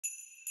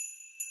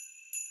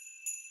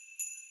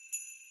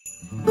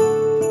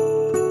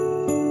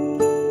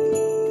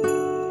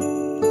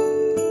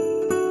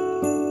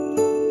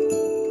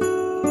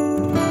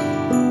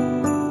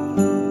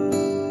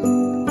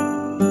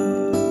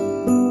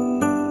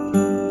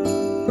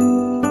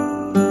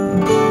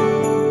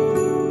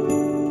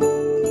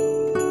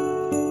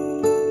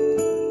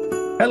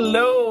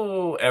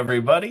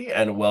everybody,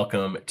 and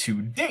welcome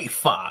to day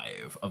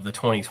 5 of the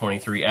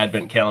 2023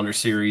 Advent Calendar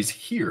Series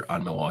here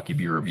on MKE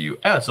Beer Review.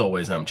 As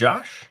always, I'm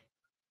Josh.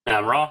 And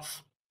I'm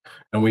Ross.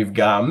 And we've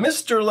got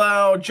Mr.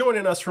 Lau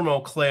joining us from Eau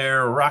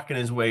Claire, rocking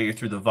his way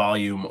through the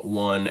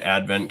VolumeOne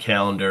Advent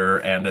Calendar.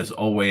 And as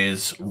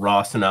always,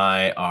 Ross and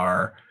I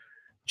are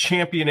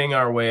championing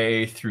our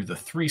way through the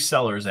Three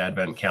Cellars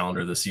Advent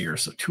Calendar this year.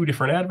 So 2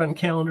 different Advent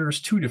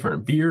calendars, 2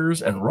 different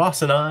beers, and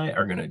Ross and I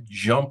are going to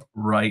jump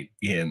right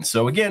in.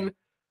 So again,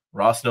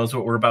 Ross knows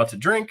what we're about to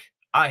drink.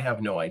 I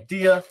have no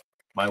idea.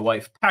 My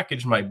wife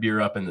packaged my beer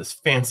up in this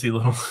fancy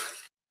little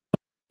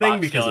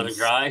thing because it's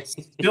dry.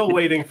 Still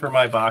waiting for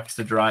my box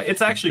to dry.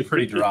 It's actually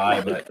pretty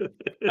dry, but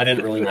I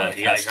didn't really want to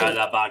You gotta dry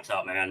that box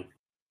out, man.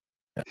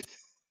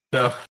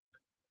 So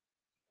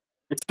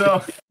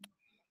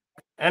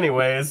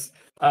anyways,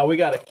 we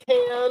got a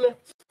can,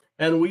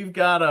 and we've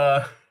got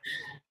a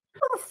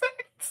perfect.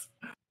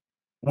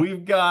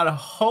 We've got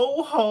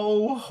Ho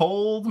Ho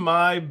Hold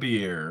My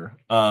Beer.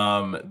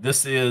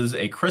 This is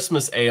a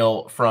Christmas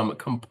ale from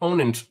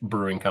Component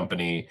Brewing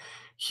Company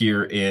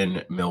here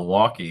in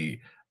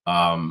Milwaukee.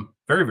 Very,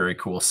 very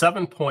cool.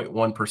 7.1%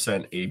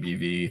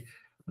 ABV.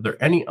 Are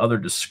there any other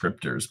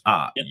descriptors?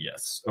 Yep.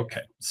 Yes.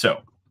 Okay.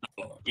 So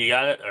you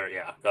got it, or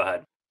yeah, go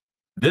ahead.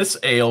 This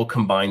ale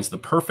combines the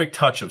perfect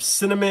touch of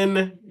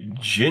cinnamon,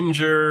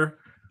 ginger,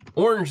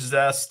 orange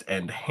zest,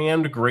 and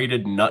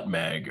hand-grated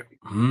nutmeg.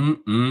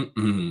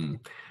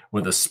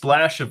 With a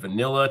splash of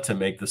vanilla to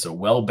make this a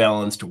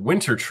well-balanced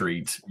winter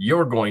treat,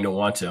 you're going to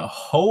want to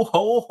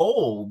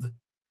hold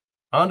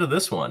onto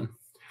this one.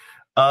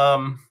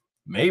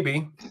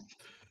 Maybe.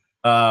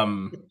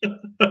 We'll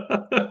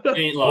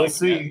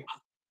see.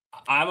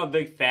 I'm a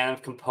big fan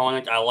of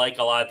Component. I like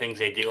a lot of things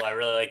they do. I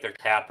really like their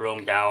tap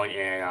room down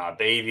in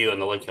Bayview in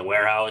the Lincoln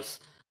warehouse.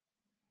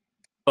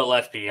 But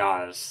let's be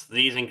honest,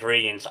 these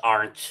ingredients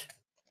aren't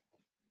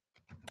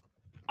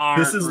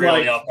this is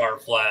really like, up our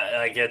flat.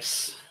 Like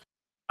it's.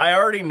 I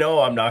already know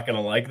I'm not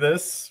gonna like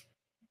this.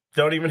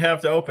 Don't even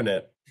have to open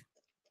it.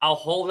 I'll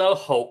hold out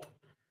hope.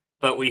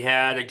 But we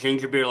had a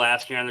ginger beer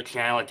last year on the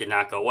channel. It did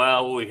not go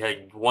well. We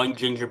had one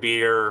ginger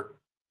beer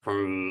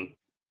from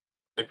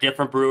a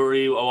different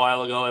brewery a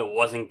while ago. It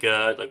wasn't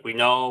good. Like we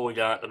know, we're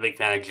not a big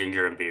fan of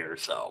ginger and beer.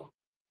 So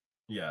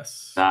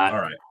yes. All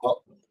right.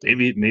 Well,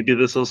 maybe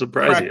this will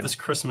surprise you. Crack this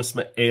Christmas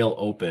ale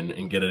open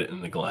and get it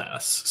in the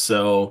glass.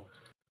 So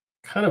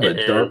kind of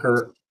a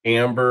darker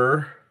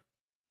amber.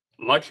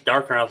 Much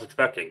darker than I was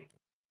expecting.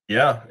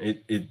 Yeah,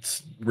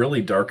 it's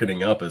really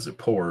darkening up as it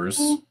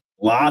pours.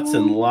 Lots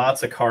and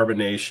lots of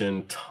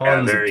carbonation.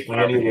 Tons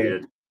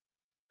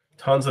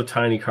of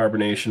tiny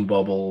carbonation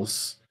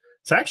bubbles.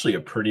 It's actually a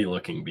pretty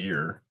looking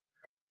beer.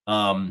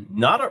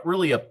 Not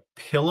really a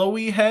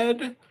pillowy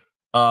head.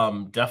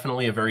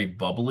 Definitely a very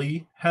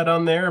bubbly head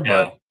on there,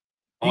 but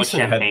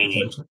decent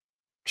champagne-y. head.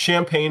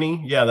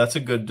 Champagne-y. Yeah, that's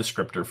a good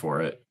descriptor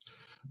for it.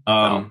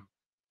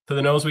 To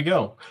the nose we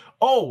go.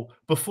 Oh,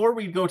 before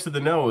we go to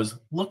the nose,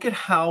 look at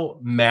how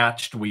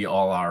matched we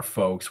all are,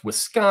 folks.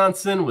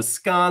 Wisconsin.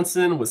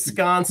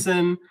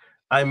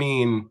 I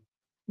mean,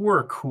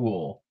 we're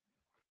cool.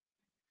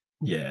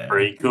 Yeah.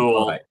 Pretty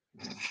cool. Right.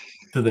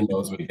 To the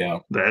nose we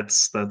go.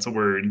 That's a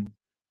word.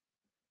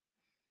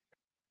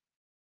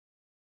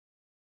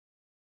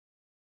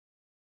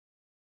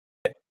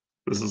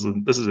 This is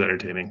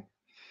entertaining.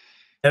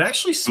 It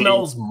actually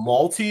smells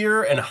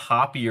maltier and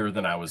hoppier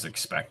than I was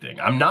expecting.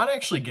 I'm not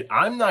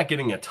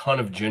getting a ton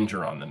of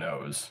ginger on the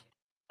nose.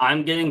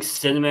 I'm getting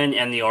cinnamon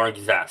and the orange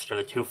zest are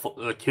the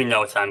two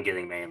notes I'm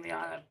getting mainly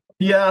on it.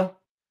 Yeah.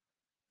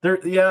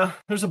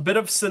 There's a bit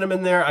of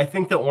cinnamon there. I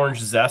think the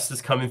orange zest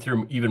is coming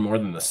through even more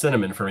than the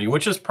cinnamon for me,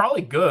 which is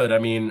probably good. I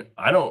mean,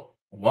 I don't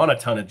want a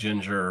ton of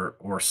ginger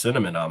or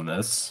cinnamon on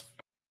this.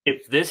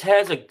 If this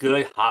has a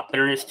good hop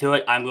bitterness to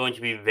it, I'm going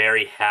to be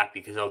very happy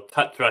because it'll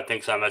cut through, I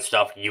think, some of that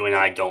stuff you and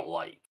I don't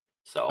like.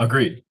 So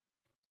agreed.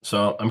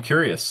 So I'm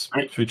curious.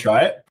 Right. Should we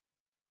try it?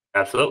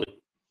 Absolutely.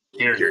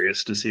 Cheers.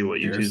 Curious to see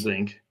what you two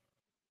think.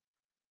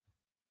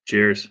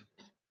 Cheers.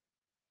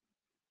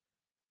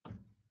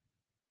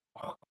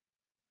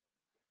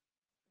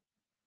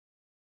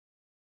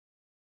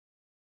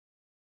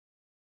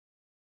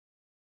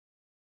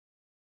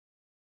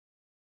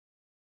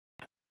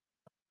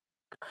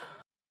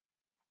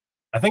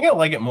 I think I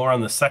like it more on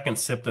the second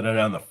sip than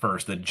on the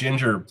first. The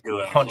ginger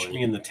punched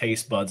me in the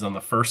taste buds on the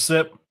first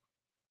sip.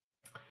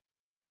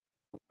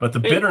 But the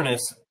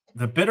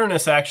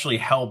bitterness actually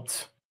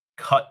helped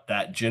cut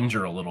that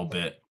ginger a little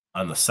bit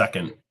on the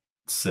second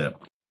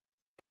sip.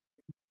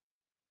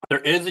 There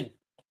is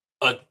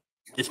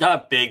it's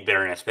not a big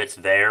bitterness, but it's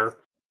there.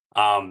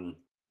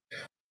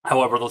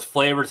 However, those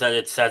flavors that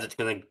it says it's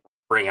going to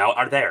bring out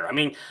are there. I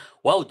mean,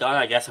 well done,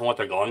 I guess, on what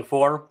they're going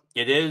for.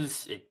 You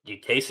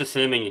taste the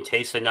cinnamon, you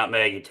taste the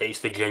nutmeg, you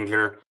taste the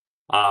ginger.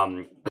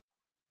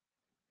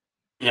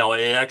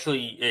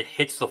 It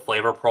hits the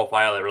flavor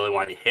profile that I really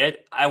wanted to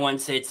hit. I wouldn't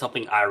say it's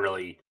something I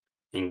really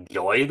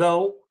enjoy,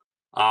 though.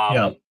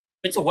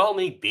 It's a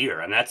well-made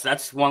beer, and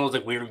that's one of those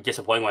like weird,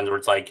 disappointing ones where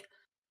it's like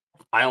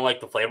I don't like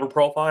the flavor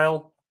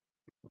profile,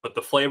 but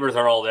the flavors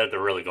are all there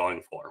they're really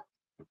going for.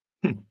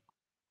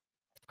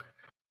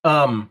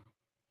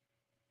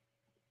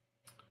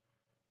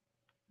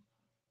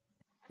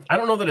 I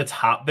don't know that it's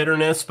hop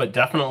bitterness, but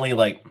definitely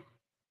like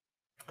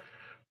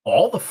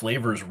all the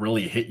flavors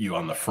really hit you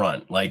on the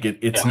front. Like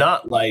it's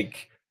not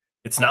like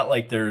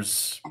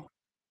there's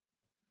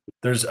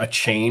a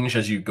change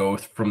as you go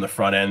from the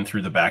front end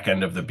through the back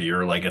end of the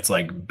beer. Like it's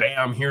like,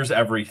 bam, here's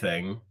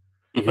everything.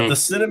 But the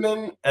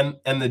cinnamon and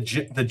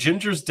the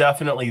ginger's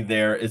definitely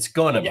there. It's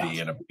gonna be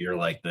in a beer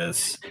like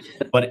this.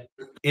 But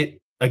it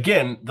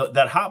again,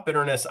 that hop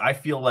bitterness, I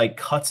feel like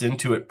cuts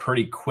into it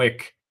pretty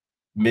quick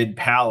mid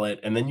palate,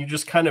 and then you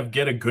just kind of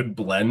get a good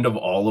blend of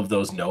all of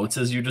those notes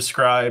as you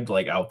described,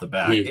 like out the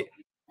back.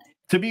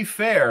 To be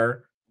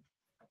fair,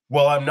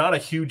 well, I'm not a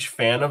huge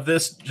fan of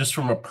this just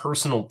from a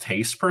personal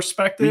taste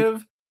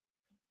perspective.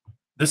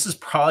 This is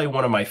probably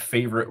one of my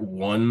favorite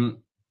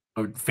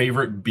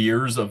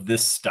beers of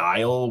this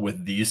style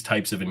with these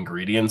types of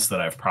ingredients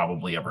that I've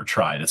probably ever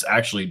tried. It's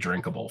actually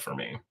drinkable for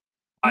me.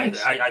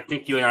 I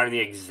think you and I are on the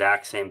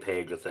exact same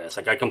page with this.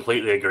 Like I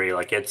completely agree.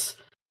 Like it's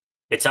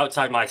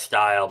outside my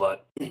style,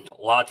 but a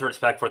lot to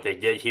respect for what they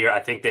did here. I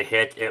think they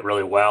hit it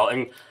really well.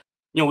 And,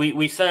 you know,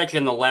 we said it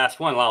in the last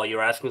one, Lyle, you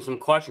were asking some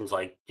questions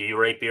like, do you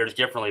rate beers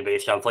differently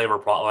based on flavor,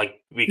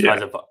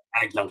 because of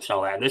adjuncts and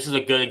all that? And this is a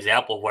good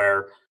example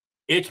where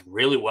it's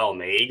really well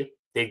made.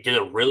 They did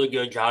a really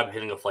good job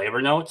hitting the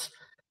flavor notes.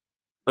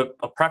 But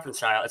a preference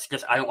style, it's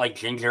just I don't like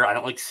ginger. I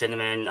don't like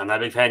cinnamon. I'm not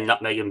a big fan of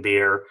nutmeg in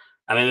beer.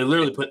 I mean, they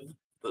literally put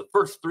the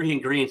first 3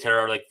 ingredients here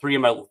are like 3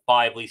 of my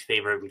 5 least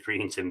favorite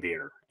ingredients in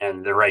beer,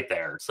 and they're right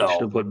there. So should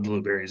have put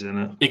blueberries in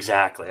it.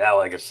 Exactly. That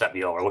would just set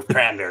me over with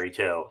cranberry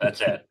too. That's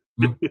it.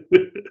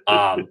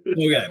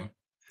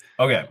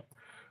 Okay.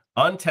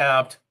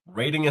 Untappd,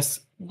 rating us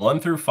 1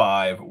 through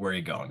 5. Where are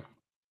you going?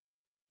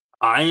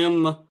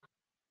 I'm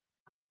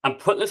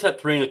putting this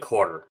at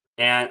 3.25.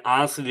 And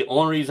honestly, the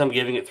only reason I'm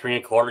giving it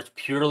 3.25 is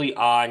purely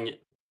on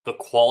the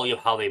quality of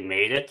how they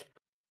made it.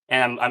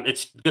 And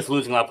it's just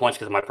losing a lot of points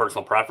because of my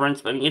personal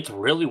preference. But I mean, it's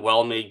really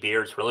well-made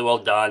beer. It's really well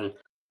done.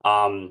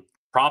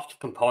 Props to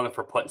Component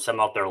for putting some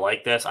out there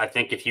like this. I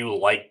think if you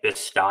like this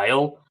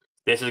style,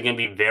 this is going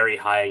to be very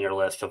high on your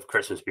list of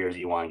Christmas beers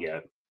that you want to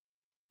get.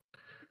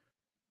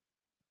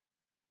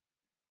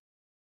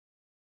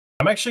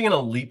 I'm actually going to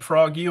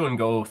leapfrog you and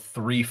go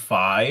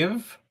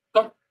 3.5.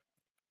 Sure.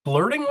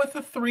 Flirting with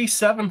a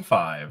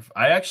 3.75.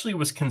 I actually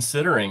was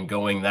considering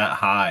going that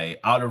high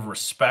out of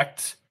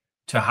respect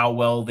to how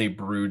well they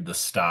brewed the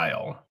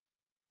style.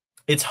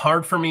 It's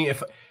hard for me,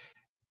 if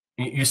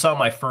you saw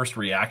my first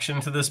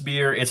reaction to this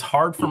beer, it's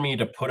hard for me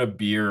to put a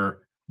beer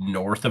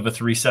north of a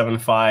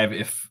 3.75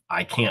 if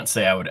I can't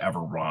say I would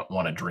ever want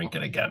to drink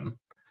it again.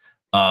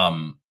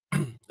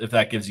 If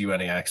that gives you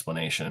any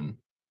explanation,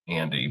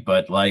 Andy.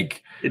 But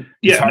like, it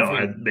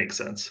makes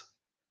sense.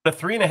 The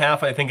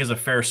 3.5, I think, is a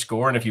fair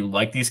score. And if you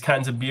like these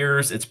kinds of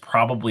beers, it's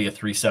probably a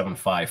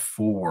 3.75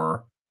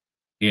 for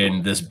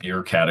in this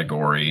beer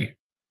category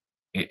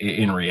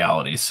in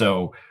reality.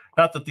 So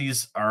not that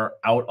these are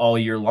out all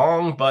year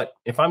long, but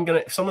if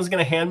someone's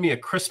gonna hand me a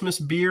Christmas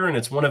beer and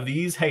it's one of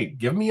these, hey,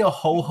 give me a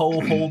ho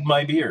hold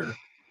my beer.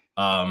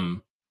 I'll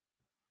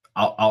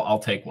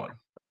take one.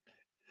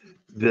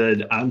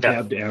 The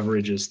Untappd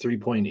average is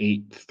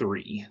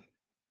 3.83.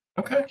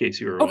 Okay. In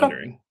case you were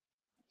wondering.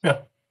 Yeah.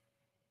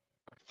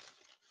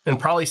 And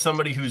probably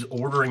somebody who's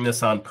ordering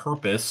this on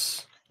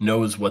purpose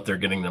knows what they're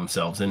getting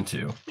themselves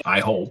into. I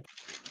hope.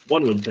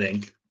 One would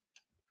think.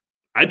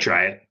 I'd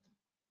try it.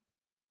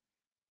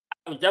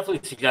 I would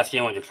definitely suggest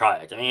anyone to try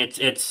it. I mean,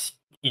 it's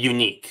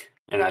unique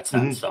in that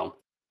sense. So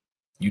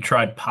you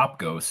tried Pop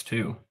Ghost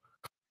too.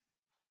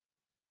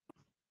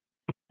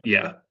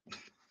 Yeah.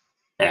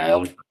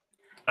 Yeah.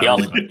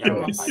 Sounds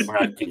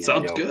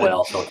good. What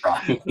else will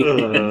try?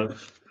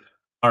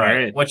 All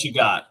right. What you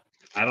got?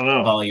 I don't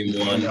know. Volume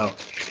 1. No.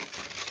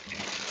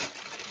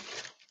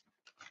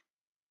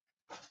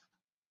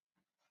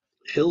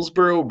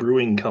 Hillsboro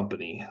Brewing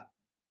Company.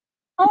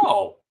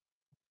 Oh.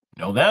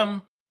 Know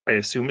them. I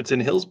assume it's in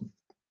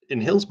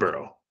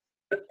Hillsboro.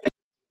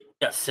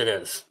 Yes, it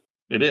is.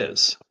 It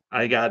is.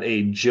 I got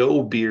a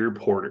Joe Beer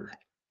Porter.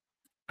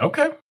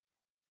 Okay.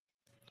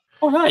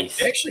 Oh, nice.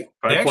 They actually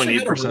had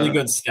a really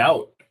good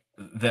stout.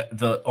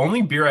 The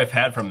only beer I've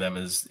had from them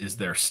is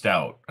their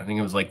stout. I think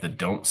it was like the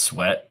Don't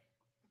Sweat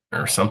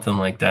or something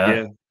like that.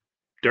 Yeah.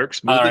 Dark,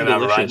 smooth, and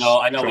delicious.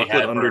 I know chocolate we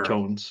had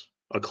undertones.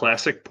 A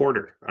classic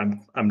porter.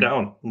 I'm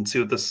down. Let's see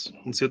what this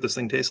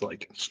thing tastes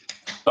like.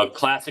 A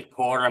classic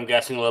porter. I'm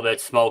guessing a little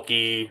bit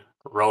smoky,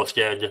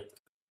 roasted. A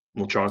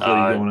little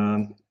chocolatey going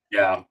on.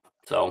 Yeah.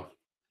 So.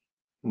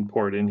 And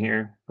pour it in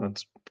here.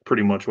 That's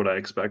pretty much what I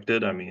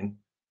expected. I mean.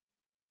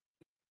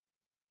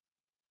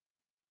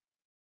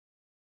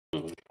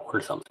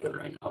 Porter sounds good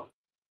right now.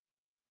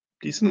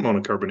 Decent amount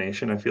of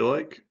carbonation, I feel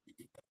like.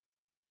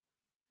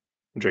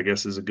 Which I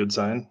guess is a good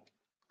sign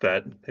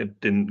that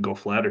it didn't go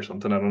flat or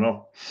something. I don't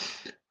know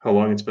how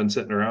long it's been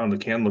sitting around. The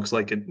can looks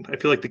like it. I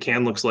feel like the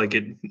can looks like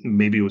it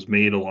maybe was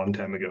made a long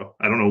time ago.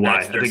 I don't know why.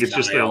 I think it's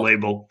just their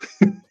label.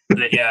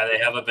 Yeah, they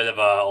have a bit of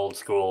a old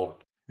school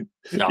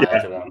style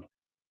to them.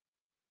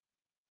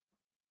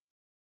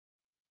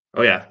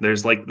 Oh yeah,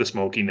 there's like the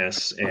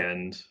smokiness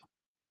and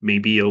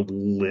maybe a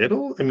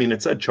little. I mean,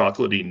 it said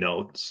chocolatey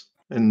notes,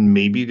 and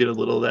maybe you get a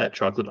little of that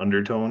chocolate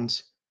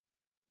undertones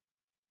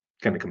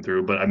kind of come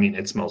through. But I mean,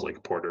 it smells like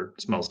a porter.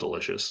 It smells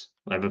delicious.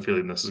 I have a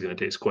feeling this is going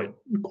to taste quite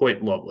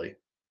lovely.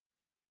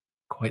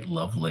 Quite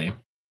lovely.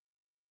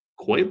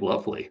 Quite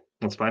lovely.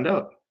 Let's find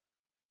out.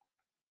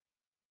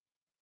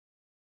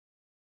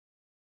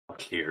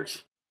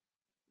 Cheers.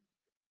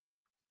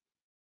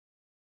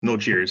 No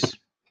cheers.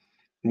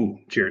 Ooh,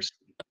 cheers.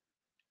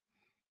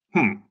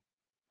 I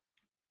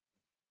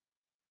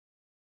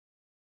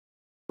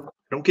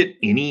don't get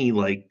any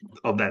like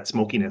of that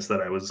smokiness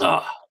that I was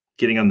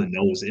getting on the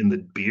nose in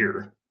the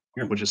beer,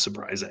 which is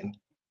surprising.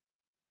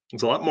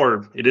 It's a lot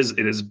more. It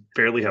is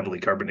fairly heavily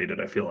carbonated.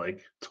 I feel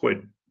like it's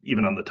quite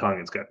even on the tongue.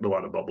 It's got a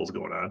lot of bubbles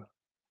going on.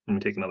 Let me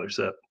take another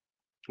sip.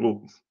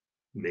 Well,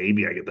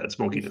 maybe I get that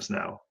smokiness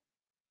now.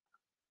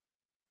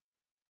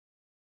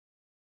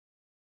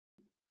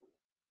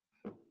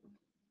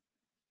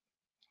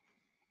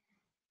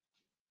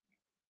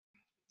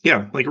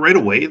 Yeah, like right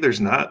away,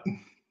 there's not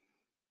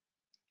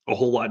a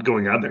whole lot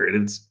going on there. It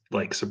is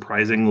like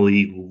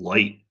surprisingly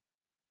light.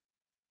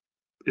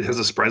 It has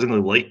a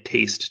surprisingly light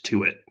taste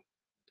to it.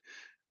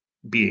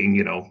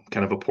 Being,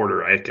 kind of a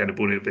porter, I kind of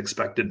would have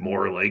expected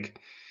more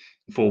like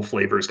full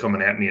flavors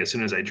coming at me as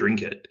soon as I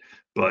drink it.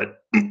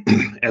 But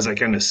as I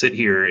kind of sit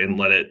here and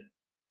let it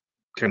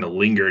kind of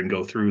linger and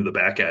go through the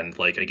back end,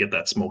 like I get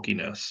that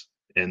smokiness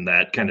and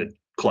that kind of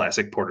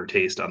classic porter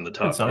taste on the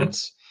tongue.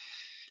 It's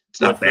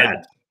not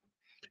bad.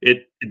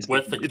 It's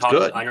with the it's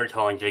good.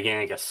 Undertones, you're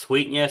getting like a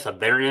sweetness, a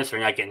bitterness, or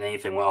you're not getting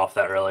anything off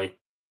that really.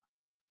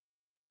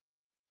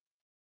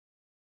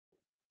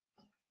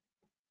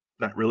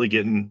 Not really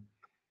getting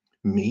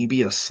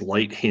maybe a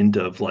slight hint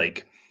of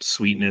like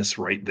sweetness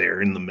right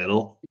there in the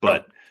middle,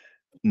 but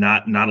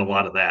not a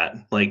lot of that.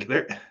 Like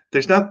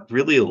there's not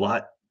really a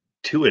lot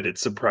to it.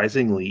 It's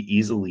surprisingly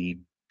easy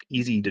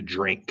to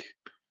drink.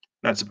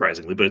 Not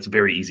surprisingly, but it's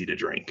very easy to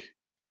drink.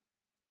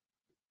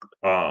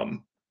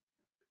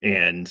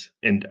 And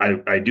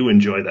I do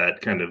enjoy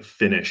that kind of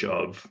finish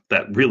of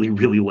that really,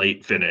 really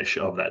late finish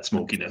of that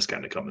smokiness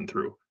kind of coming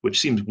through, which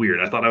seems weird.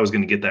 I thought I was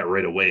going to get that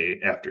right away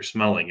after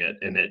smelling it,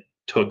 and it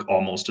took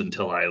almost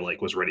until I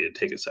like was ready to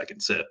take a second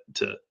sip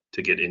to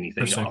get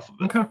anything off of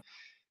it. Okay.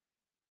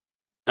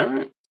 All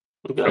right.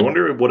 I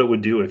wonder what it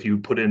would do if you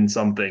put in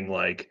something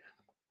like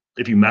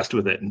if you messed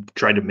with it and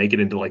tried to make it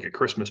into like a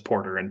Christmas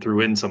porter and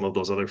threw in some of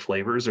those other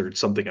flavors or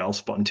something else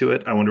fun to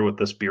it. I wonder what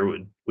this beer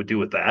would do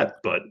with that.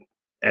 But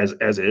as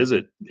is,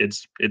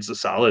 it's a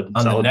solid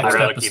on solid the next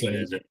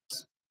beer. episode.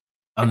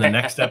 On the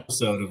next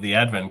episode of the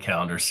Advent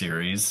Calendar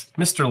series,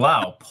 Mr.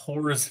 Lau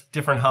pours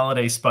different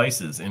holiday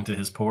spices into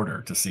his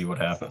porter to see what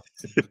happens.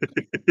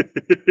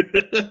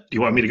 Do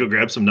you want me to go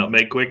grab some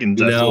nutmeg quick and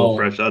test a little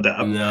fresh out?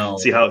 No.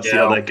 See how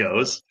that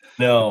goes.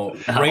 No.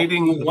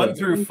 Rating 1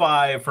 through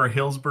 5 for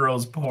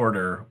Hillsboro's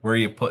porter. Where are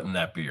you putting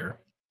that beer?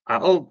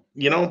 I'll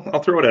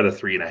throw it at a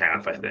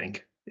 3.5. I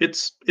think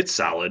it's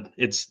solid.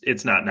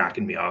 It's not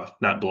knocking me off,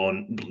 not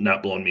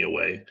blowing me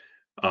away.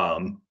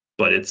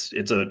 But it's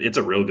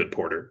a real good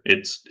porter.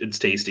 It's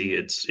tasty.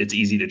 It's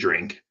easy to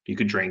drink. You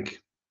could drink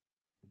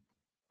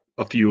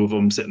a few of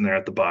them sitting there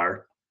at the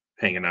bar,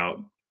 hanging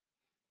out,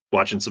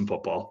 watching some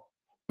football.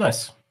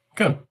 Nice.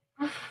 Good.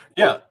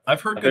 Yeah,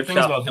 I've heard good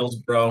things about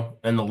Hillsboro,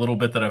 and the little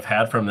bit that I've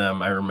had from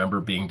them, I remember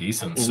being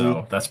decent. Mm-hmm.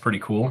 So that's pretty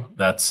cool.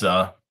 That's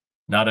not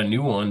a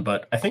new one,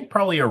 but I think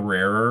probably a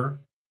rarer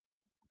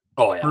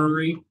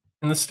brewery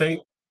in the state.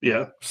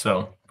 Yeah.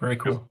 So very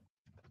cool.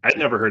 I'd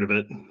never heard of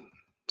it.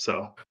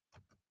 So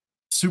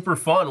super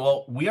fun.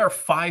 Well, we are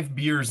 5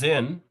 beers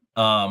in,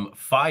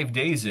 5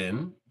 days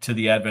in to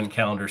the Advent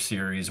Calendar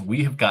series.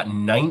 We have got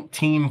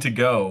 19 to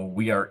go.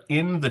 We are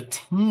in the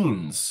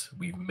teens.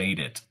 We've made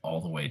it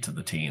all the way to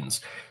the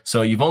teens.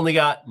 So you've only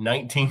got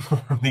 19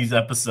 of these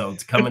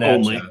episodes coming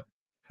at you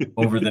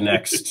over the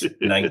next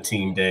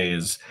 19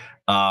 days.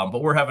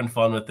 But we're having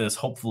fun with this.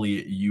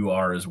 Hopefully you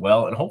are as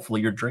well. And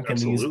hopefully you're drinking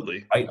these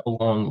right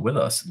along with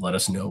us. Let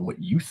us know what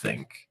you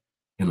think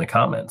in the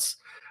comments.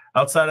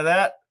 Outside of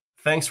that,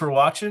 thanks for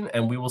watching,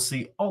 and we will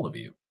see all of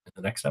you in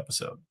the next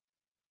episode.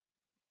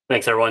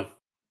 Thanks, everyone.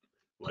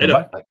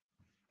 Later. Bye.